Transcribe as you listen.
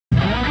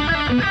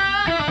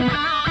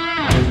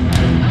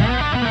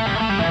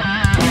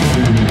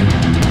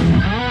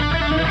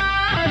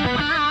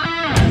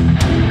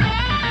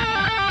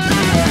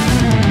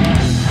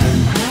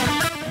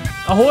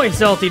Ahoy,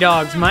 salty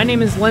dogs! My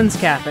name is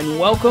Lenscap, and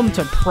welcome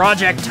to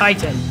Project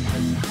Titan.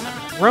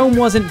 Rome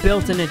wasn't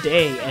built in a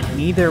day, and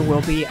neither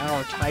will be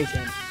our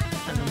Titan.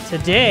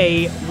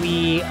 Today,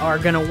 we are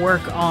going to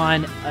work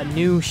on a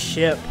new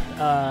ship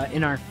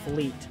in our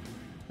fleet.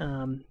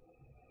 Now,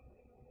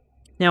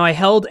 I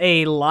held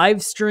a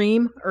live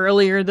stream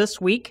earlier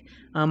this week.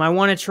 I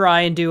want to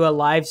try and do a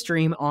live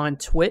stream on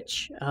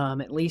Twitch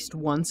at least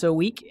once a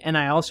week, and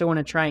I also want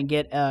to try and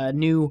get a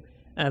new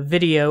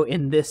video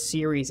in this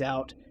series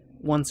out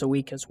once a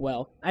week as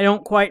well. I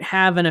don't quite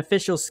have an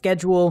official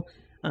schedule,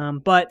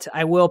 but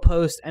I will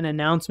post an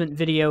announcement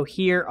video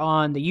here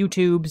on the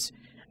YouTubes,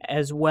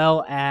 as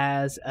well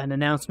as an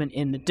announcement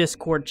in the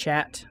Discord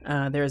chat.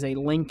 There's a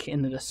link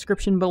in the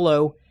description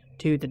below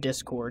to the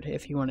Discord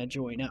if you want to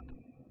join up.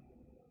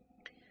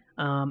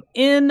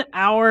 In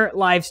our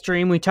live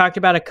stream, we talked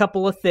about a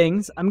couple of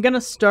things. I'm going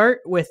to start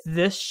with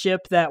this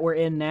ship that we're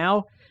in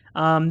now.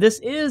 This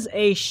is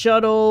a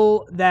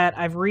shuttle that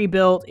I've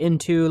rebuilt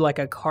into like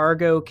a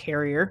cargo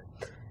carrier.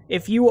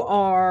 If you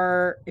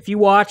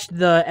watched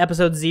the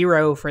episode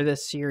 0 for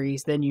this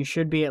series, then you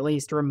should be at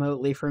least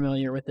remotely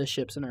familiar with the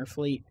ships in our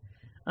fleet.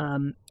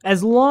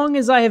 As long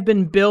as I have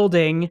been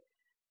building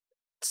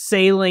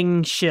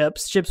sailing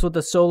ships with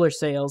the solar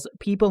sails,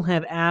 people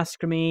have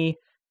asked me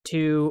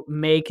to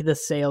make the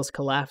sails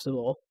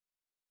collapsible.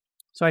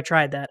 So I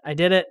tried that. I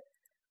did it.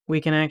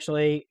 We can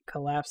actually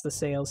collapse the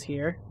sails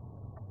here.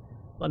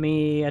 Let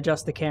me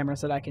adjust the camera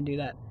so that I can do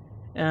that.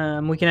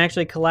 We can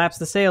actually collapse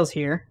the sails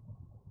here.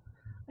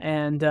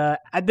 And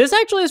this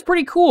actually is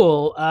pretty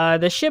cool.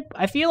 The ship,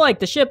 I feel like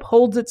the ship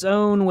holds its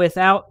own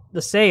without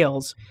the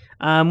sails,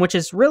 which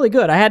is really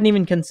good. I hadn't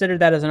even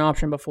considered that as an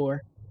option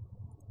before.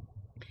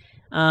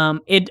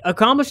 It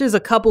accomplishes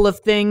a couple of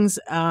things.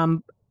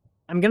 I'm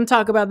going to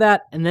talk about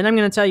that, and then I'm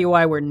going to tell you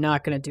why we're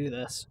not going to do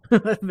this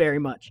very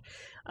much.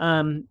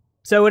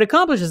 So it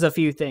accomplishes a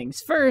few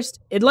things. First,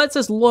 it lets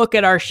us look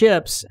at our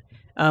ships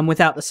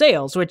without the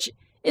sails, which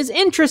is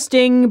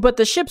interesting, but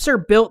the ships are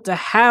built to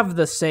have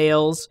the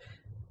sails,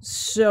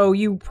 so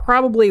you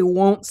probably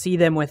won't see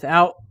them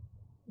without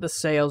the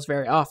sails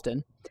very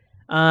often.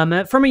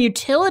 From a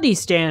utility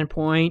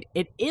standpoint,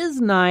 it is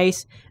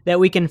nice that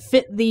we can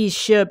fit these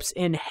ships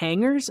in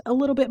hangars a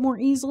little bit more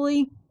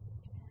easily.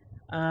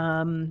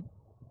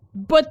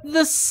 But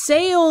the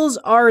sails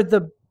are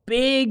the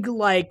big,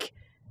 like,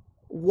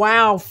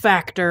 wow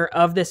factor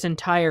of this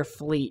entire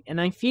fleet, and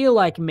I feel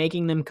like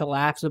making them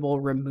collapsible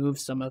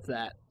removes some of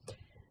that.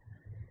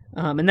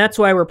 And that's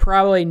why we're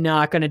probably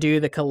not going to do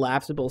the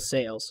collapsible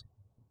sails.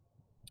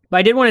 But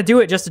I did want to do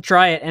it just to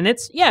try it, and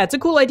it's a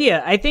cool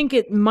idea. I think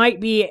it might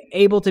be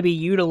able to be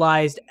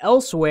utilized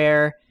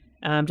elsewhere,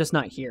 just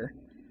not here.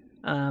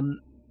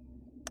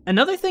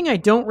 Another thing I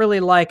don't really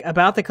like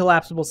about the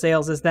collapsible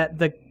sails is that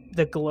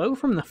the glow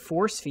from the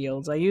force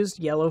fields, I used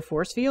yellow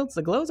force fields,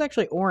 the glow is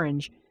actually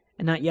orange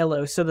and not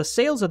yellow, so the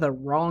sails are the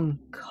wrong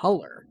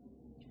color.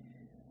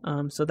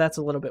 So that's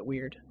a little bit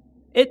weird.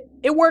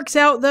 It works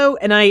out though,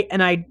 and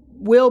I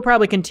will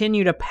probably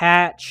continue to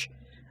patch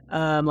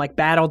like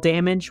battle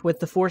damage with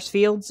the force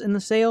fields in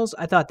the sails.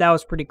 I thought that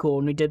was pretty cool,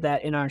 and we did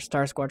that in our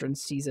Star Squadron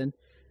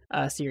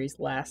series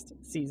last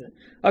season.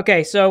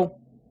 Okay, so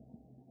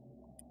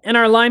in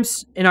our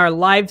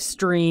live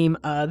stream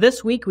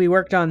this week, we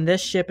worked on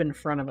this ship in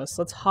front of us.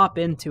 Let's hop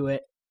into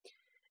it,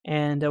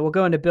 and we'll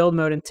go into build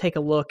mode and take a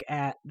look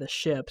at the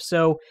ship.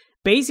 So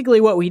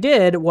basically what we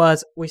did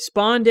was we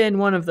spawned in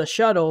one of the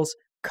shuttles,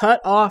 cut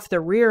off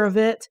the rear of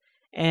it,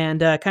 and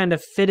kind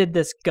of fitted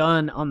this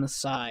gun on the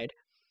side.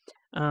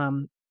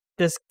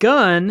 This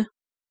gun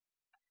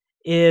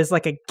is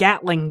like a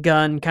Gatling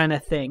gun kind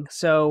of thing.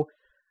 So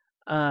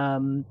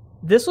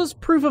this was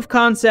proof of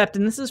concept,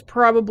 and this is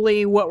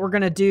probably what we're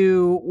going to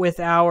do with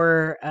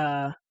our...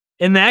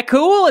 Isn't that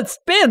cool? It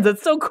spins!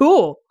 It's so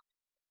cool!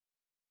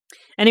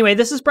 Anyway,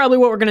 this is probably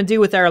what we're going to do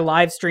with our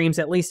live streams,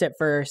 at least at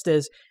first,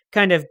 is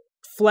kind of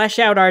flesh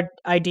out our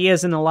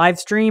ideas in the live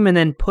stream and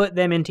then put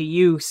them into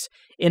use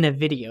in a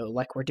video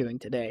like we're doing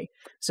today.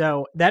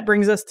 So that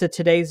brings us to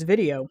today's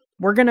video.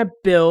 We're going to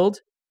build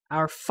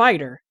our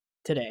fighter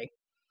today.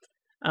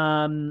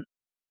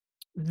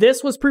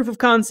 This was proof of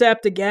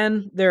concept.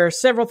 Again, there are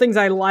several things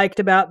I liked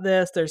about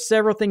this. There's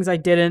several things I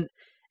didn't,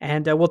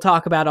 and we'll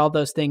talk about all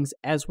those things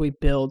as we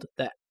build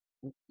the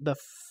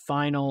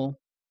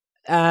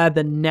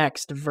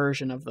next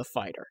version of the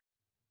fighter.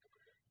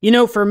 You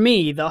know, for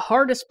me, the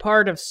hardest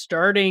part of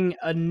starting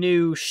a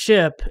new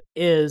ship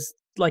is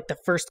like the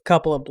first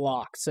couple of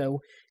blocks. So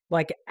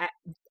like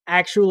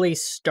actually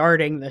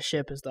starting the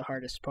ship is the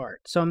hardest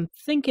part. So I'm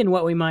thinking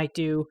what we might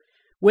do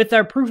with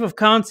our proof of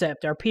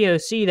concept, our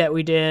POC that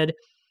we did.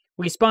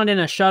 We spawned in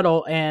a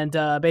shuttle and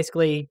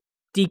basically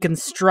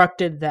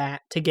deconstructed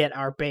that to get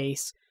our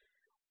base.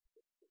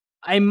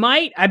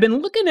 I've been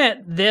looking at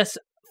this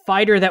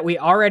fighter that we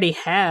already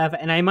have,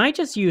 and I might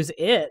just use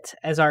it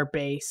as our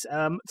base.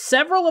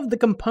 Several of the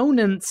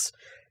components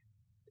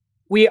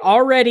we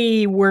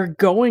already were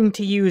going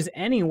to use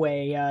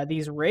anyway.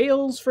 These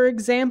rails, for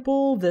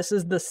example, this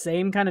is the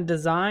same kind of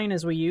design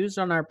as we used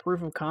on our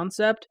proof of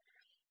concept.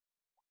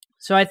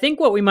 So I think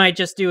what we might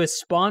just do is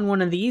spawn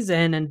one of these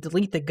in and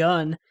delete the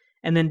gun,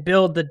 and then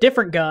build the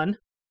different gun,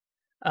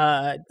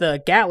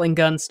 the Gatling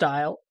gun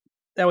style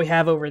that we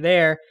have over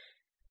there.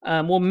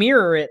 We'll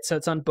mirror it so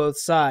it's on both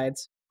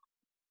sides.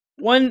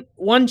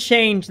 One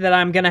change that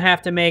I'm gonna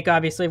have to make,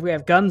 obviously, if we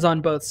have guns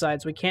on both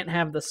sides, we can't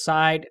have the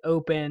side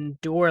open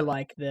door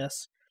like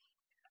this.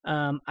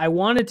 I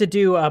wanted to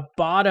do a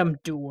bottom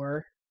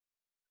door,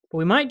 but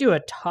we might do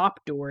a top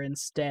door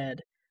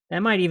instead.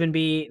 That would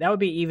be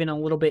even a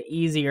little bit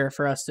easier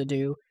for us to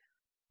do.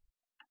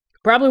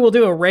 Probably we'll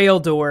do a rail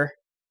door.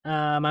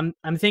 I'm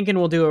thinking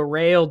we'll do a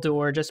rail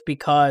door just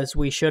because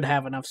we should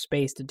have enough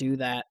space to do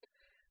that.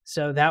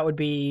 So that would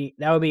be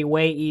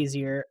way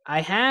easier.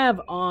 I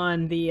have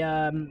on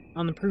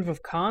the proof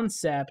of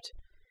concept.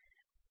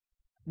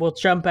 We'll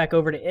jump back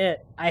over to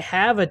it. I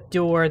have a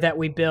door that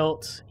we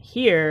built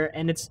here,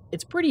 and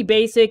it's pretty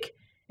basic.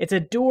 It's a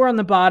door on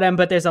the bottom,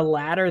 but there's a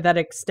ladder that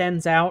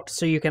extends out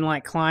so you can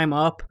like climb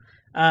up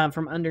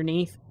from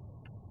underneath.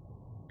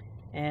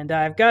 And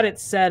I've got it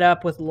set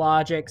up with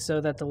logic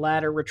so that the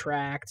ladder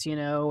retracts, you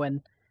know,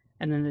 and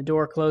then the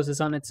door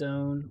closes on its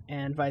own,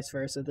 and vice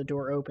versa. The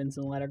door opens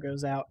and the ladder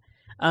goes out.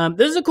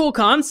 This is a cool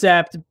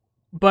concept,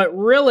 but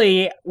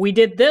really,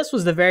 this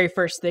was the very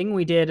first thing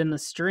we did in the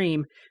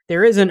stream.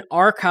 There is an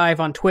archive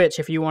on Twitch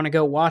if you want to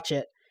go watch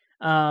it.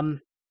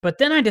 But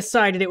then I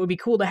decided it would be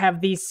cool to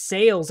have these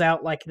sails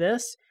out like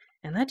this,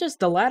 and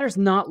the ladder's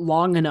not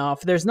long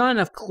enough. There's not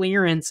enough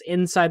clearance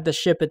inside the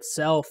ship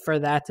itself for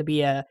that to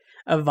be a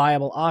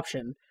viable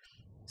option.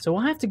 So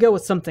we'll have to go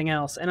with something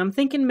else, and I'm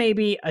thinking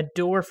maybe a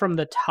door from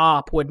the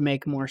top would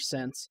make more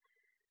sense.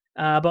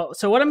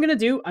 So what I'm going to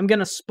do, I'm going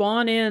to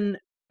spawn in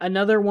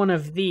another one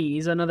of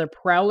these, another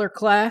Prowler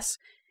class,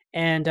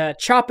 and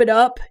chop it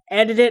up,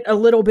 edit it a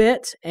little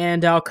bit,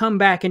 and I'll come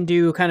back and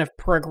do kind of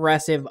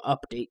progressive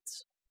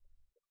updates.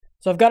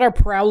 So I've got our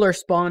Prowler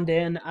spawned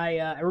in.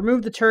 I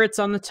removed the turrets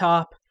on the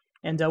top,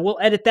 and we'll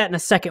edit that in a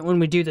second when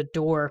we do the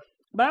door.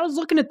 But I was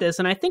looking at this,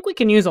 and I think we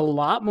can use a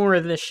lot more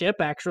of this ship,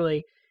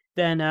 actually,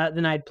 than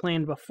I'd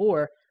planned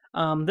before.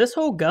 This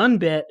whole gun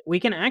bit, we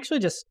can actually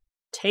just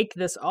take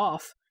this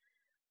off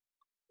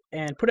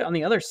and put it on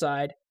the other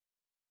side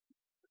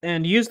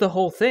and use the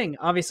whole thing.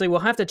 Obviously, we'll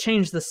have to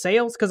change the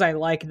sails because I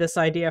like this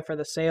idea for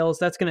the sails.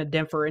 That's going to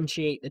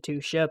differentiate the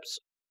two ships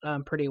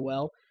pretty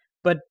well.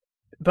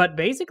 But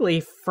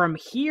basically, from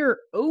here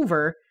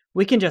over,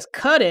 we can just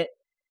cut it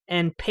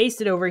and paste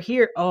it over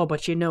here. Oh,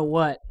 but you know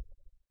what?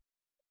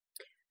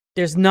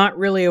 There's not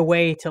really a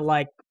way to,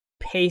 like,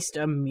 paste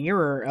a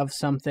mirror of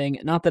something.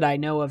 Not that I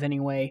know of,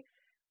 anyway.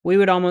 We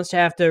would almost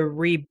have to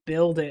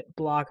rebuild it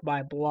block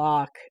by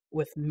block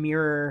with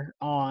mirror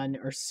on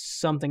or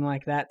something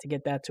like that to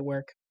get that to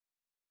work.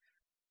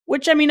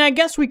 Which, I mean, I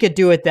guess we could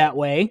do it that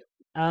way.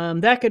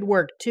 That could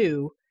work,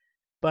 too.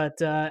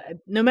 But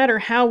no matter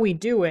how we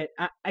do it,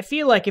 I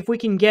feel like if we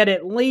can get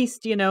at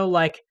least, you know,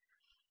 like,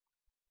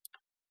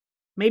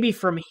 maybe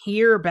from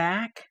here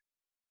back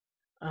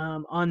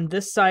on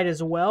this side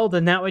as well,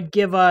 then that would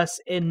give us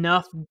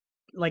enough,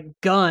 like,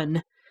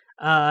 gun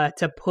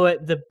to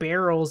put the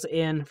barrels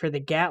in for the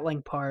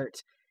Gatling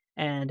part,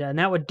 and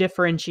that would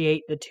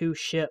differentiate the two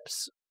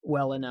ships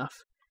well enough.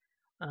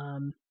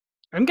 I'm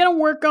going to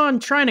work on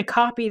trying to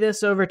copy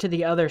this over to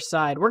the other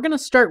side. We're going to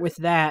start with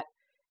that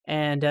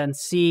and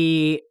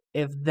see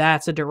if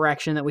that's a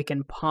direction that we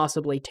can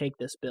possibly take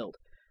this build.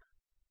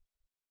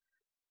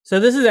 So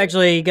this is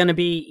actually going to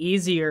be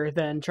easier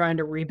than trying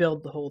to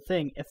rebuild the whole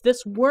thing. If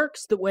this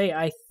works the way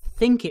I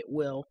think it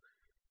will,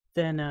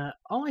 then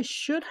all I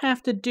should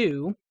have to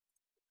do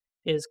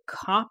is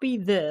copy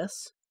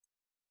this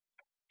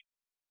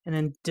and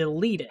then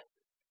delete it.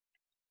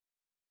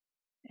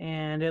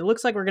 And it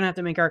looks like we're going to have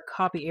to make our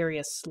copy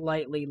area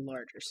slightly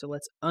larger. So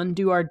let's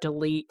undo our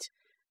delete.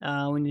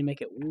 We need to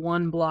make it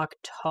one block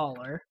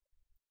taller.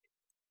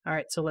 All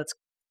right, so let's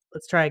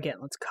try again.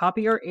 Let's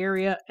copy our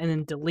area and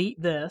then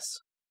delete this.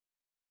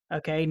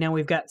 Okay, now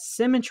we've got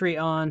symmetry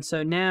on,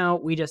 so now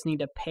we just need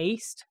to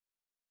paste.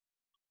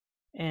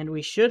 And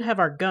we should have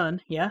our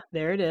gun. Yeah,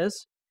 there it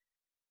is.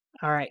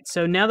 All right,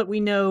 so now that we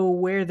know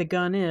where the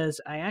gun is,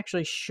 I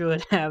actually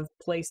should have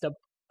placed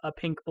a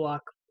pink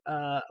block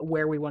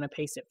where we want to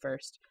paste it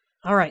first.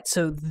 All right,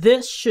 so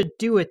this should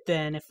do it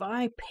then. If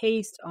I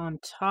paste on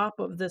top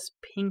of this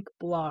pink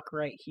block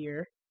right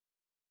here.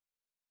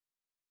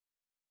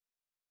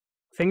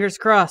 Fingers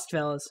crossed,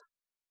 fellas.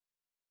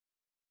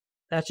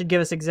 That should give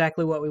us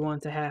exactly what we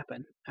want to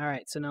happen. All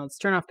right, so now let's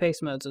turn off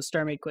paste mode so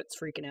StarMade quits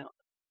freaking out.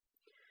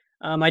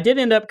 I did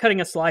end up cutting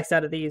a slice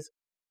out of these,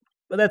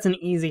 but that's an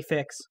easy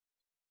fix.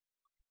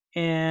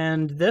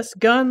 And this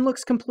gun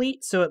looks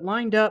complete, so it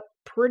lined up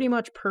pretty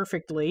much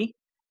perfectly.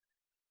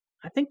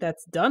 I think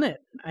that's done it.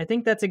 I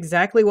think that's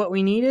exactly what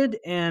we needed,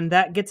 and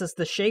that gets us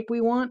the shape we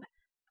want.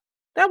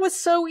 That was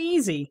so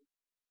easy.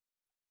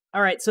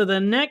 All right, so the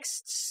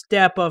next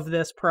step of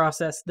this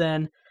process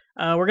then,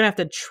 we're going to have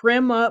to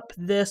trim up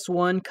this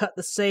one, cut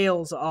the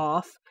sails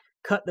off,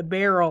 cut the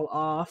barrel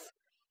off,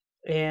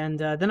 and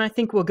then I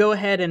think we'll go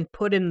ahead and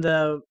put in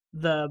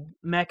the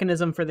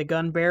mechanism for the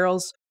gun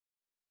barrels.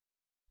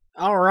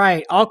 All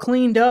right, all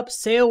cleaned up,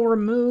 sail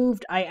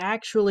removed. I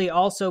actually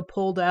also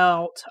pulled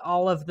out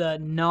all of the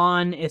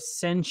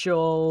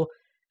non-essential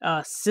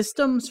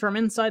systems from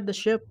inside the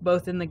ship,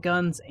 both in the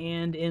guns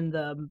and in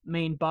the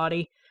main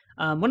body.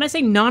 When I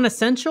say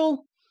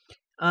non-essential,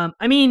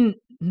 I mean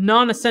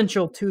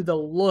non-essential to the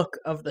look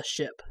of the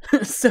ship.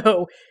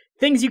 So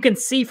things you can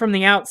see from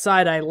the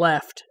outside I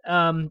left,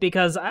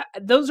 because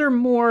those are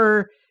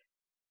more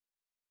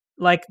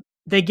like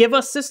they give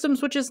us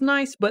systems, which is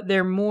nice, but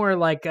they're more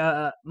like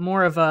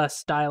more of a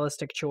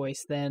stylistic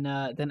choice than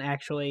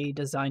actually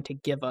designed to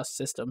give us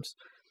systems.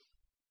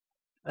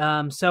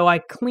 So I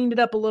cleaned it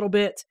up a little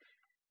bit.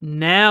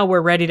 Now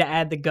we're ready to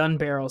add the gun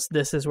barrels.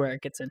 This is where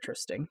it gets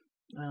interesting.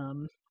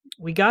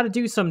 We got to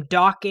do some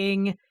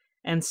docking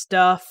and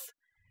stuff.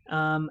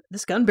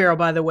 This gun barrel,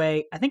 by the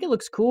way, I think it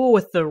looks cool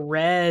with the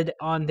red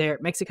on there.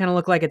 It makes it kind of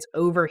look like it's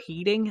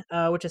overheating,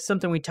 which is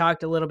something we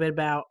talked a little bit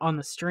about on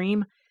the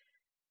stream.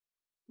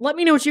 Let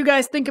me know what you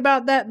guys think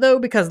about that, though,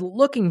 because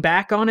looking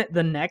back on it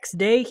the next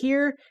day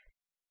here,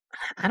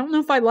 I don't know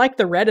if I like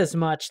the red as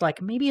much.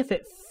 Like, maybe if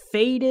it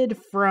faded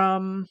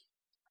from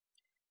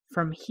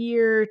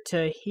here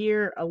to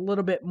here a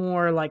little bit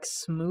more, like,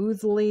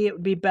 smoothly, it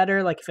would be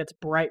better. Like, if it's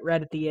bright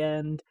red at the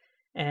end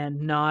and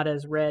not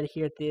as red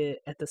here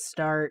at the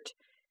start.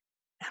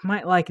 I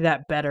might like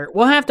that better.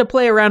 We'll have to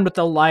play around with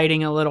the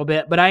lighting a little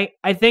bit, but I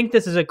think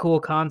this is a cool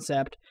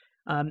concept.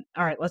 All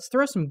right, let's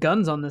throw some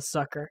guns on this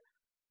sucker.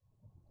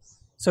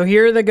 So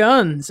here are the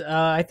guns.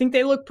 I think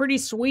they look pretty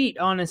sweet,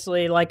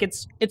 honestly. Like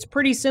it's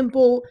pretty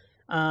simple,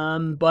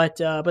 but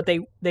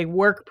they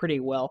work pretty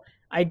well.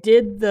 I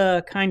did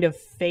the kind of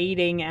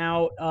fading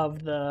out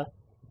of the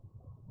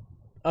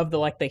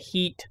like the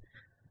heat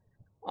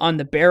on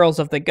the barrels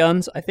of the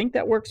guns. I think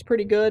that works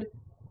pretty good.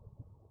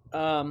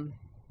 Yeah,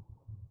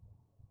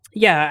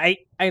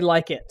 I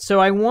like it.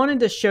 So I wanted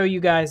to show you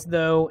guys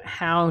though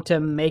how to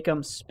make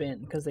them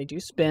spin, because they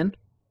do spin.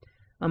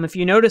 If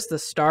you notice, the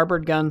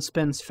starboard gun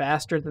spins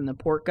faster than the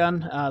port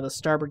gun, the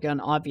starboard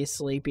gun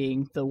obviously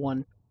being the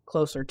one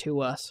closer to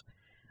us.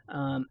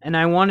 And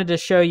I wanted to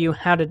show you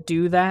how to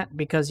do that,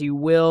 because you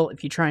will,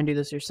 if you try and do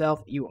this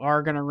yourself, you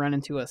are going to run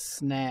into a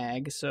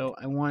snag, so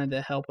I wanted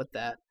to help with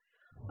that.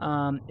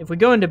 If we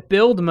go into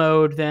build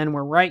mode, then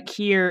we're right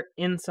here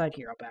inside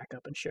here. I'll back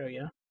up and show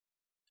you.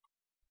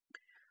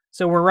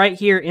 So we're right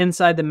here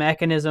inside the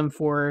mechanism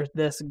for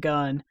this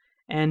gun,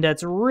 and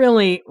it's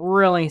really,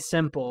 really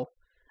simple.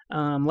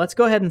 Let's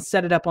go ahead and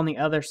set it up on the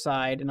other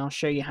side, and I'll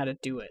show you how to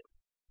do it.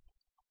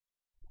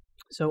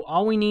 So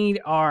all we need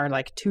are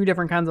like 2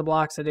 different kinds of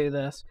blocks to do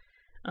this.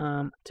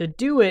 To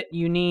do it,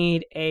 you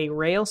need a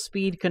rail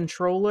speed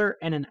controller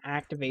and an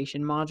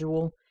activation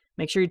module.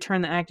 Make sure you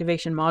turn the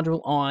activation module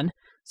on.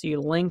 So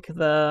you link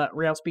the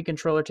rail speed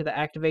controller to the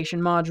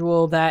activation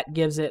module. That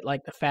gives it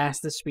like the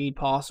fastest speed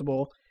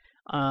possible.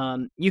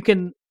 You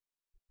can,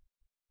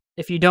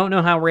 if you don't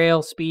know how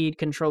rail speed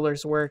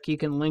controllers work, you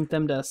can link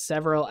them to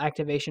several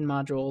activation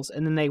modules,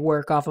 and then they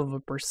work off of a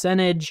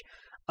percentage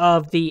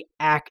of the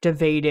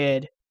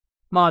activated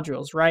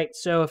modules, right?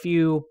 So if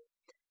you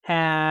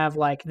have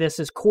like, this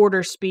is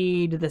quarter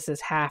speed, this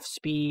is half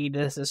speed,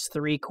 this is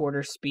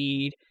 3/4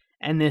 speed,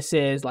 and this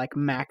is like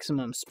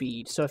maximum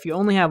speed. So if you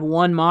only have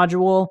one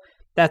module,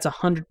 that's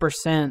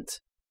 100%.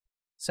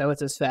 So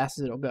it's as fast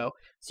as it'll go.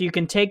 So you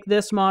can take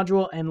this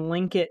module and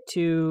link it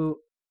to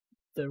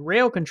the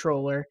rail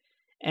controller,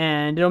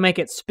 and it'll make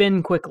it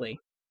spin quickly.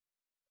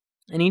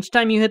 And each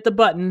time you hit the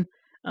button,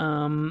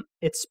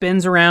 it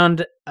spins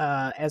around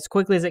as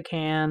quickly as it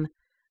can,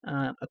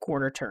 a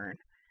quarter turn.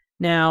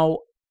 Now,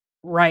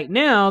 right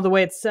now, the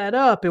way it's set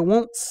up, it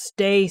won't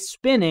stay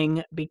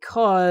spinning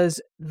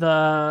because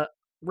the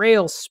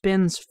rail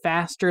spins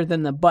faster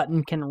than the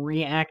button can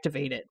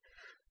reactivate it.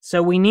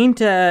 So we need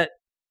to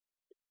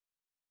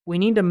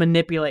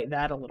manipulate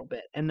that a little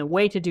bit. And the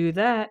way to do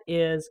that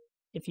is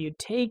if you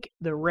take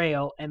the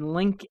rail and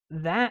link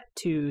that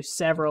to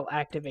several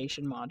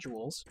activation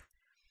modules,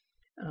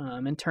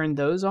 and turn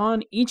those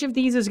on, each of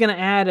these is going to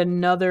add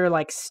another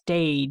like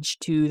stage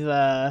to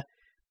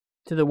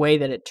the way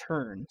that it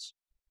turns.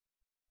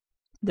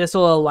 This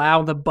will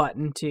allow the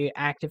button to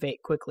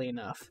activate quickly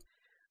enough.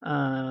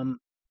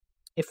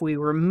 If we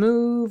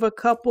remove a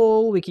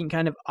couple, we can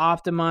kind of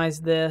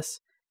optimize this.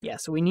 Yeah,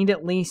 so we need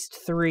at least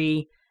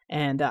 3,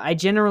 and I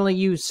generally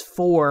use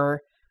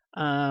 4.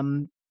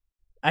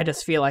 I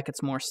just feel like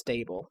it's more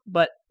stable.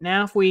 But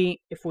now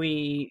if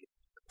we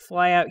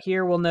fly out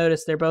here, we'll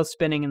notice they're both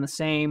spinning in the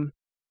same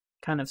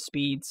kind of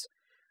speeds.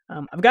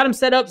 I've got them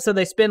set up so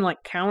they spin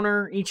like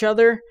counter each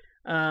other,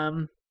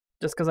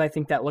 just because I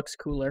think that looks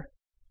cooler.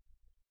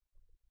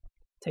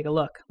 Take a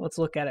look. Let's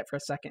look at it for a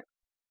second.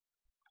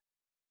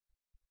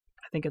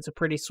 I think it's a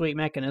pretty sweet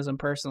mechanism,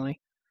 personally,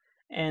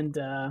 and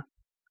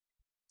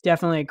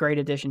definitely a great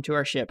addition to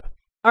our ship.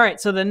 All right,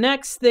 so the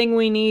next thing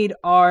we need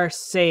are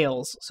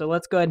sails. So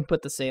let's go ahead and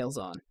put the sails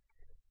on.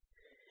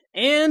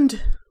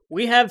 And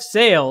we have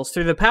sails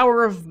through the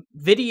power of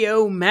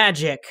video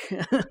magic.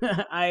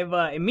 I've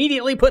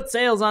immediately put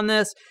sails on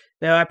this,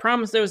 though I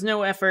promise there was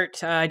no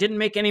effort. I didn't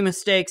make any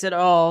mistakes at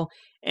all.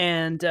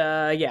 And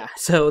yeah,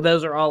 so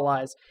those are all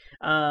lies.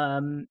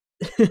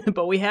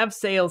 But we have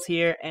sails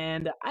here,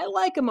 and I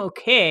like them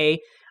okay.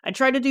 I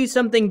try to do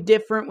something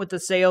different with the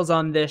sails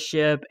on this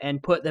ship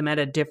and put them at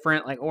a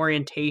different like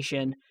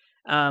orientation.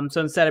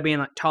 So instead of being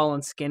like tall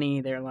and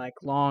skinny, they're like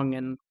long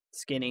and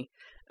skinny.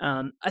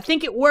 I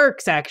think it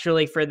works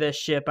actually for this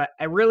ship.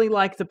 I really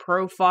like the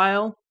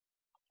profile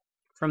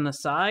from the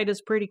side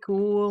is pretty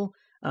cool.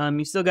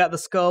 You still got the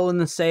skull and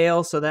the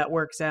sail, so that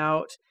works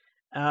out.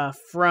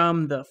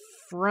 From the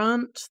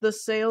front, the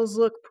sails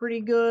look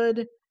pretty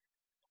good.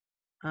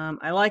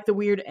 I like the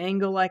weird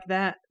angle like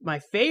that. My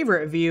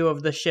favorite view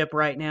of the ship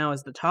right now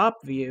is the top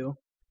view.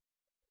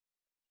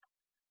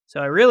 So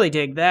I really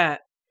dig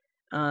that.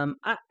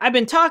 I've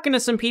been talking to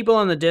some people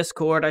on the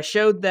Discord. I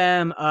showed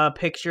them a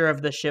picture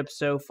of the ship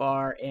so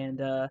far,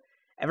 and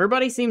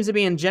everybody seems to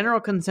be in general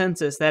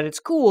consensus that it's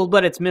cool,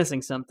 but it's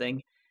missing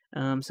something.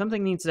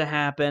 Something needs to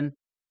happen,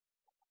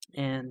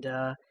 and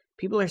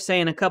people are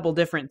saying a couple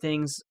different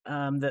things.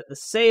 That the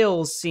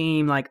sails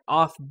seem like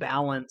off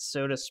balance,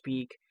 so to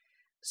speak.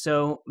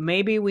 So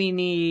maybe we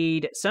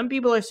need. Some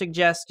people are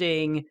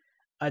suggesting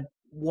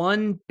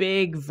one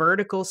big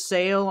vertical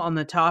sail on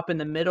the top and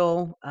the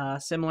middle,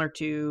 similar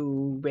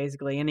to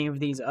basically any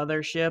of these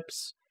other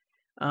ships,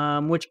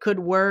 which could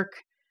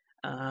work.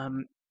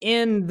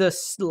 In the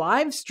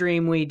live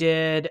stream we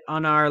did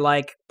on our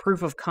like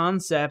proof of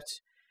concept,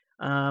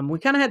 we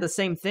kind of had the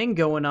same thing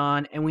going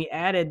on, and we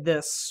added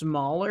this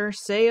smaller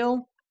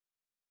sail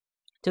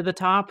to the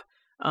top,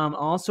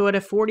 also at a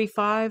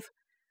 45.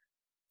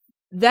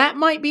 That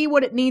might be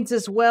what it needs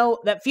as well.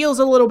 That feels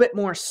a little bit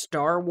more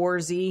Star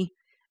Wars-y,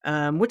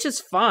 which is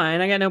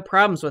fine. I got no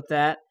problems with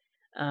that.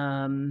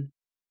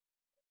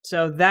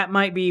 So that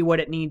might be what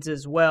it needs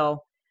as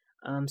well.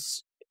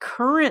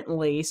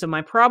 Currently, so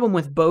my problem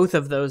with both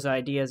of those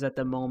ideas at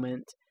the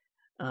moment,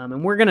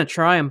 and we're going to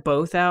try them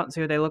both out and see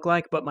what they look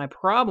like, but my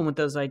problem with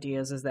those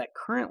ideas is that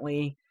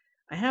currently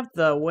I have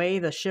the way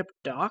the ship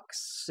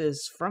docks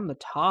is from the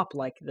top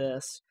like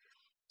this.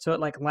 So it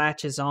like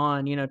latches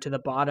on, to the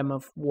bottom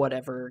of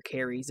whatever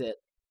carries it.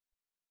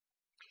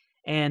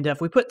 And if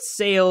we put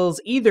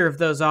sails, either of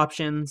those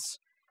options,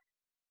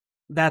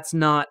 that's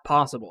not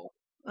possible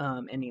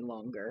any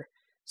longer.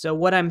 So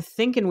what I'm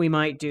thinking we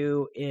might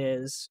do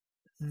is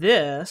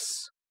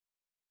this,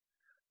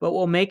 but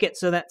we'll make it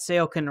so that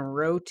sail can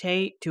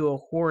rotate to a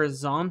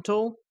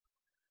horizontal,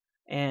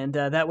 and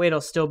that way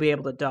it'll still be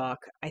able to dock.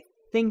 I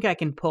think I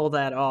can pull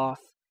that off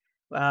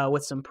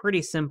with some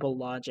pretty simple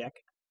logic.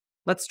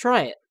 Let's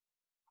try it.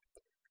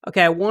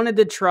 Okay, I wanted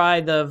to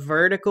try the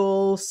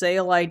vertical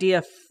sail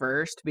idea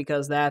first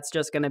because that's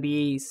just going to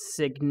be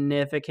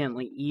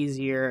significantly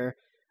easier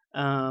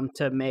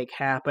to make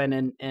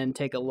happen and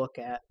take a look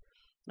at.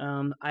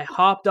 I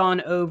hopped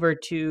on over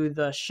to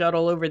the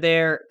shuttle over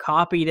there,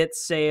 copied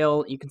its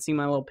sail. You can see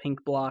my little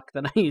pink block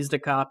that I used to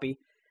copy,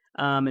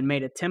 and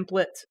made a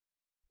template.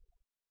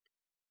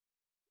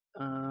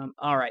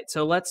 All right,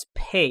 so let's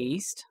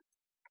paste.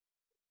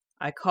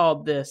 I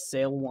called this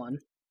sail 1.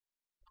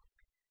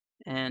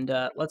 And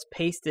let's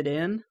paste it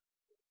in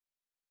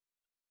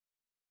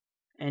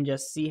and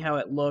just see how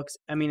it looks.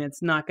 I mean,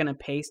 it's not going to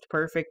paste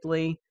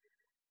perfectly,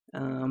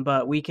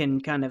 but we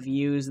can kind of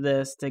use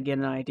this to get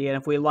an idea.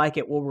 And if we like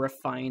it, we'll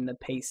refine the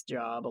paste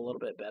job a little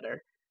bit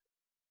better.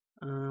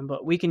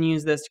 But we can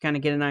use this to kind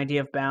of get an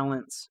idea of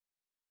balance.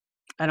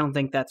 I don't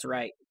think that's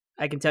right.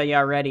 I can tell you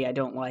already I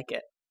don't like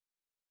it.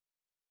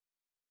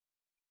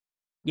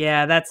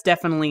 Yeah, that's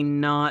definitely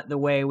not the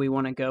way we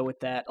want to go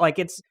with that. Like,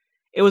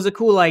 it was a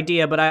cool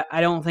idea, but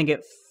I don't think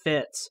it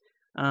fits.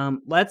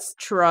 Let's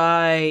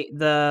try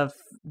the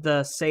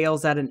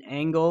sails at an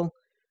angle,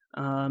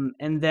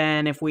 and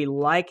then if we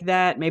like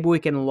that, maybe we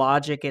can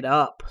logic it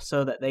up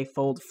so that they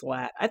fold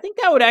flat. I think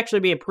that would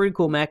actually be a pretty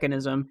cool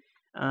mechanism.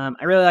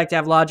 I really like to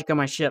have logic on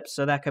my ships,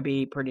 so that could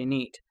be pretty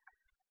neat.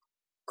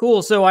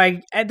 Cool, so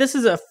this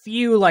is a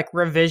few like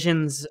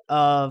revisions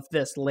of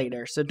this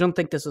later, so don't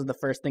think this was the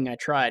first thing I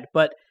tried,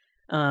 but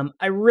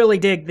I really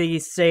dig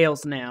these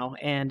sails now,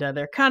 and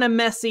they're kind of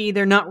messy,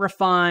 they're not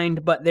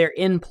refined, but they're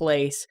in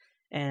place,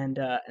 and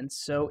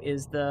so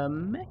is the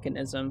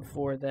mechanism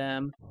for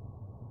them.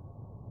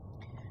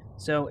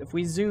 So if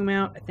we zoom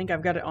out, I think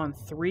I've got it on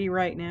 3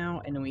 right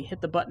now, and then we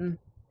hit the button.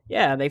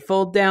 Yeah, they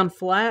fold down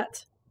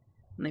flat,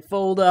 and they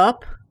fold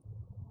up,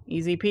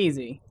 easy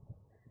peasy.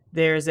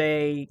 There's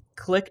a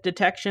click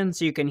detection,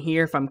 so you can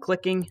hear if I'm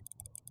clicking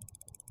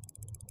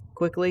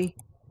quickly,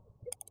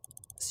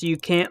 so you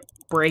can't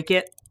break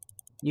it.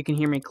 You can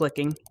hear me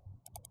clicking.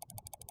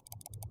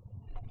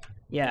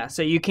 Yeah,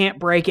 so you can't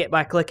break it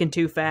by clicking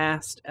too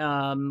fast,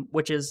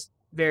 which is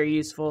very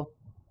useful.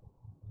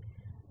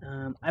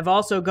 I've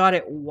also got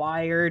it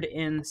wired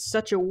in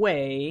such a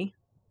way...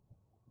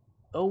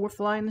 Oh, we're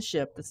flying the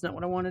ship. That's not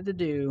what I wanted to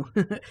do.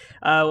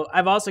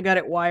 I've also got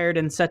it wired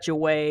in such a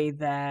way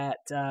that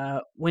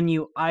when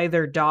you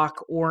either dock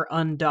or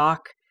undock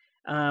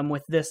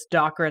with this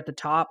docker at the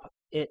top,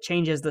 it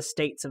changes the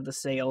states of the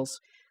sails.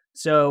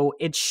 So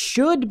it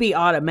should be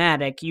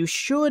automatic. You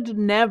should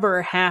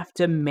never have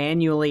to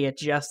manually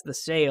adjust the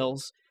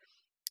sails.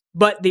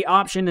 But the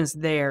option is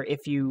there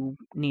if you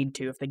need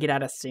to, if they get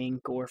out of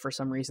sync or for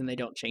some reason they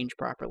don't change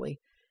properly.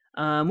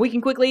 We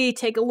can quickly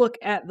take a look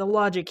at the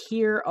logic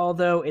here,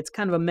 although it's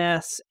kind of a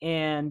mess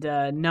and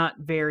not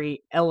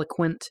very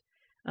eloquent.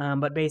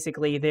 But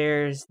basically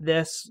there's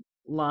this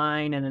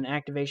line and an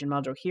activation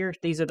module here.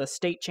 These are the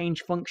state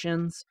change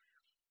functions.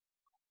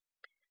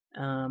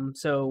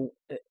 So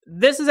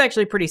this is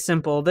actually pretty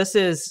simple. This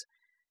is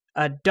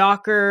a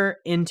docker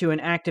into an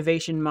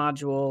activation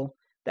module.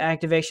 The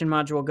activation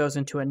module goes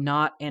into a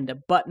not and a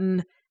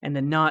button, and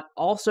the not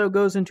also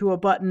goes into a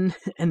button,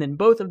 and then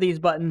both of these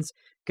buttons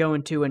go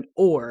into an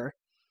OR.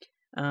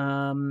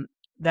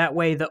 That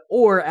way the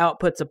OR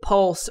outputs a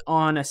pulse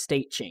on a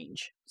state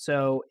change.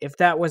 So if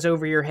that was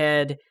over your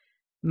head,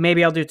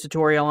 maybe I'll do a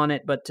tutorial on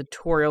it, but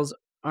tutorials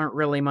aren't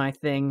really my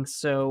thing,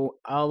 so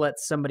I'll let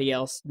somebody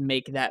else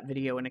make that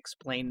video and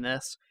explain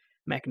this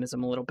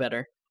mechanism a little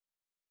better.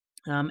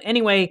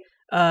 Anyway,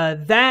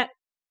 that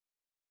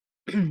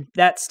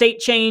state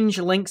change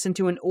links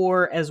into an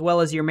OR as well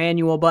as your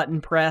manual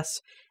button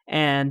press,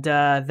 and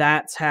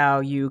that's how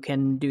you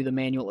can do the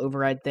manual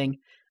override thing.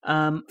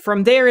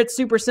 From there, it's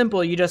super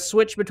simple. You just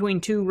switch between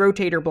two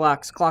rotator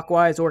blocks,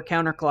 clockwise or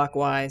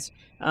counterclockwise,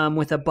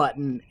 with a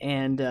button,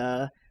 and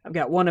I've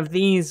got one of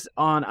these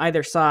on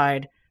either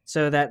side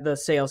so that the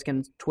sails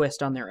can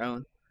twist on their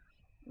own.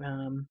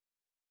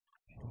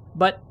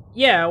 But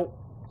yeah,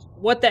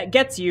 what that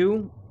gets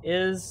you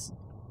is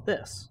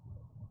this.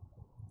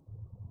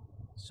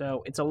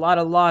 So it's a lot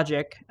of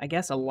logic. I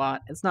guess a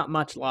lot. It's not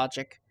much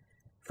logic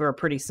for a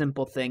pretty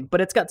simple thing, but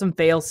it's got some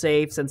fail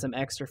safes and some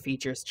extra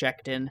features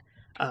checked in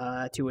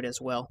to it as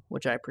well,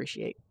 which I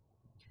appreciate.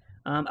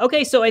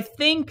 Okay, so I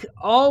think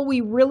all we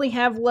really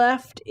have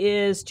left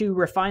is to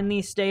refine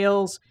these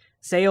sails,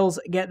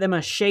 get them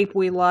a shape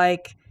we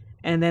like,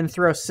 and then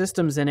throw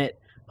systems in it.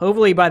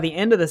 Hopefully by the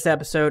end of this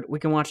episode, we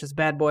can watch this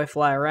bad boy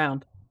fly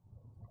around.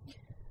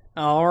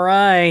 All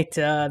right,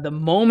 the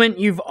moment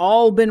you've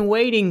all been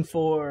waiting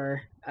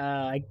for,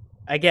 I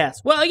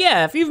guess. Well,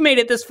 yeah, if you've made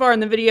it this far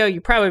in the video,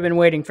 you've probably been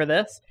waiting for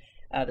this.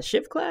 The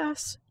ship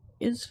class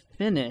is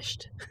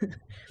finished.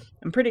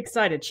 I'm pretty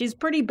excited. She's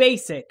pretty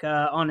basic,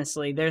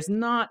 honestly. There's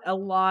not a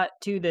lot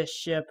to this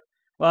ship.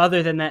 Well,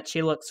 other than that,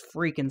 she looks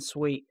freaking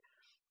sweet.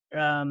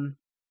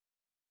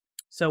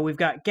 So we've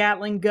got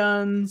Gatling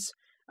guns.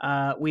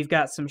 We've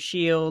got some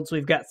shields.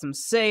 We've got some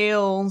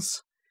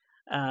sails.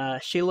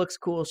 She looks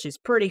cool. She's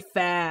pretty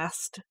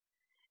fast.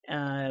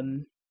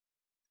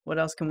 What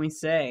else can we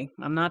say?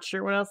 I'm not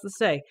sure what else to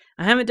say.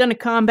 I haven't done a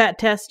combat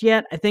test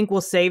yet. I think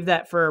we'll save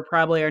that for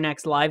probably our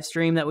next live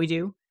stream that we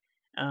do.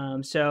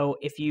 So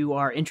if you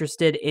are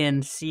interested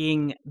in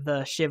seeing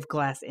the Shiv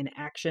class in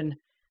action,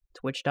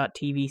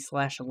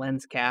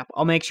 twitch.tv/Lenscap.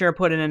 I'll make sure I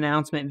put an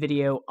announcement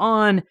video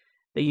on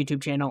the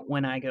YouTube channel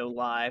when I go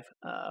live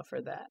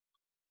for that.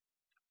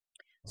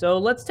 So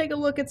let's take a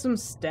look at some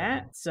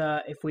stats.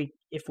 If we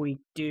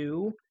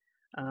do,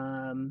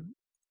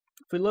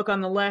 if we look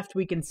on the left,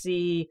 we can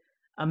see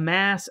a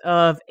mass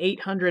of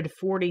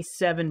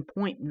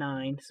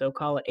 847.9, so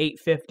call it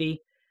 850.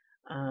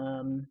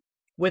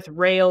 With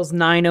rails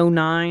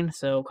 909,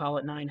 so call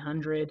it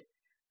 900.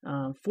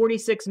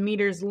 46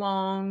 meters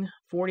long,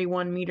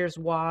 41 meters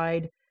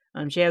wide.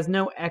 She has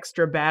no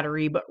extra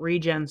battery, but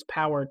regens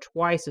power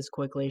twice as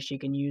quickly as she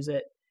can use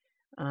it.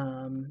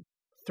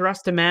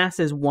 Thrust to mass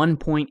is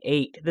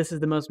 1.8. This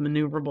is the most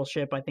maneuverable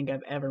ship I think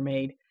I've ever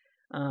made.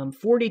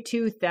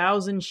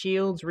 42,000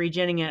 shields,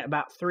 regenning at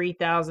about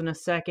 3,000 a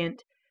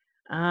second.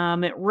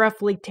 It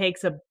roughly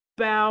takes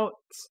about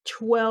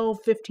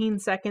 12-15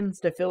 seconds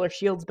to fill her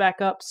shields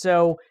back up,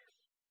 so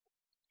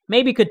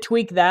maybe could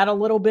tweak that a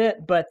little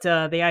bit, but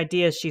the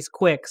idea is she's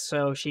quick,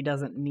 so she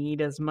doesn't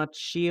need as much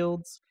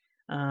shields.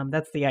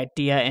 That's the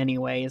idea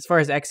anyway. As far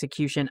as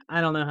execution, I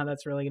don't know how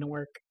that's really going to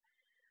work.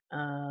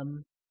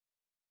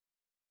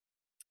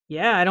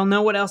 Yeah, I don't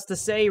know what else to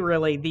say,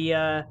 really.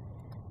 The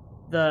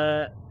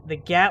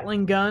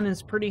Gatling gun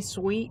is pretty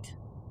sweet.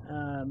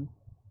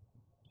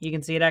 You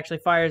can see it actually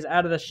fires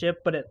out of the ship,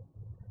 but it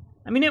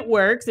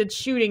works. It's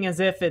shooting as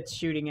if it's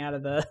shooting out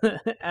of the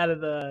out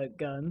of the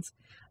guns.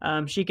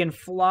 She can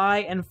fly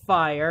and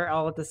fire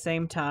all at the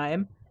same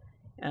time.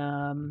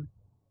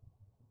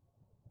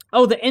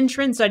 Oh, the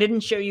entrance, I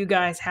didn't show you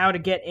guys how to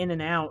get in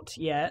and out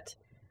yet.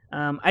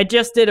 I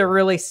just did a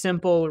really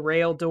simple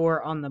rail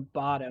door on the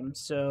bottom,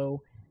 so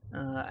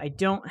I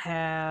don't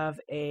have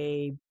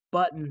a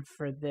button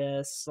for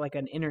this, like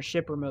an inner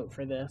ship remote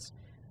for this.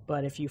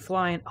 But if you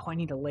fly in, oh, I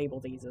need to label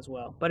these as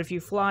well. But if you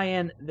fly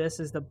in, this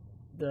is the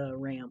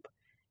ramp.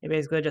 It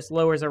basically just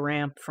lowers a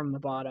ramp from the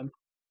bottom.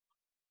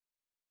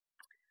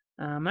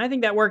 I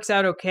think that works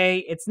out okay.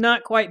 It's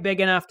not quite big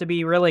enough to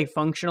be really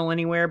functional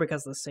anywhere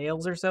because the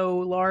sails are so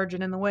large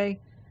and in the way.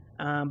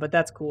 But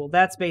that's cool.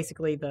 That's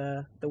basically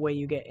the way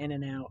you get in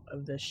and out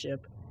of this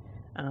ship.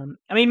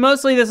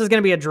 Mostly this is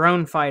going to be a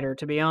drone fighter,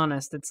 to be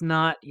honest. It's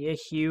not a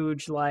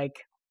huge,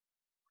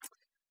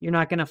 You're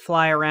not going to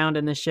fly around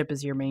and this ship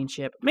is your main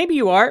ship. Maybe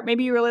you are.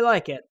 Maybe you really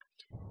like it.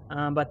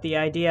 But the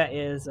idea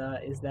is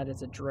that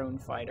it's a drone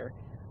fighter.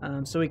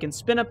 So we can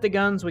spin up the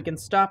guns. We can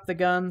stop the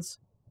guns.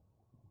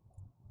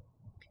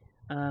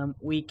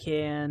 We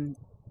can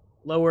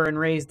lower and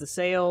raise the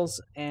sails.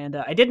 And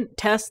I didn't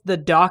test the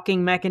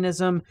docking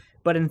mechanism,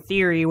 but in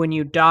theory, when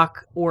you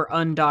dock or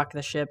undock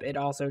the ship, it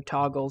also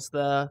toggles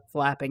the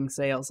flapping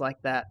sails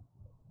like that.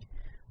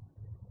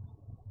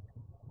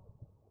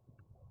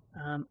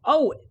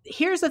 Oh,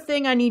 here's the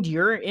thing I need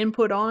your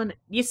input on.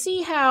 You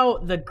see how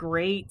the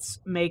grates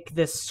make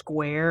this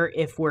square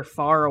if we're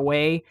far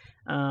away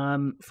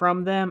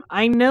from them?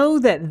 I know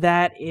that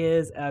that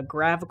is a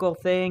graphical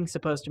thing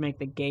supposed to make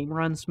the game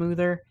run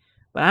smoother,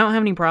 but I don't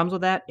have any problems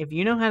with that. If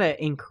you know how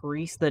to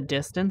increase the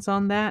distance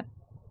on that,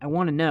 I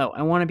want to know.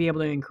 I want to be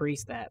able to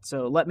increase that.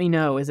 So let me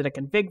know. Is it a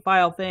config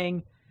file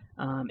thing?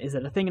 Is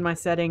it a thing in my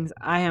settings?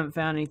 I haven't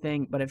found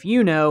anything, but if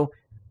you know,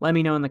 let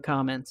me know in the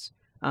comments.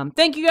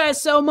 Thank you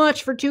guys so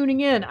much for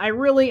tuning in. I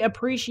really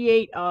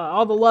appreciate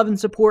all the love and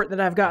support that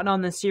I've gotten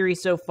on this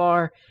series so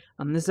far.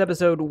 This is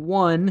episode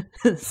 1,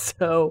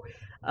 so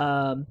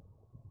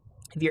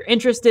if you're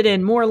interested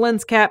in more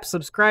Lenscap,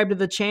 subscribe to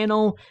the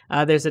channel.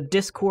 There's a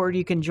Discord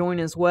you can join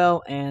as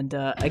well, and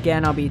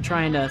again, I'll be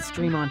trying to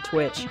stream on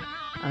Twitch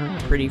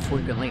pretty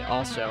frequently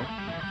also.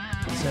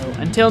 So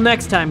until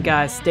next time,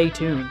 guys, stay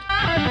tuned.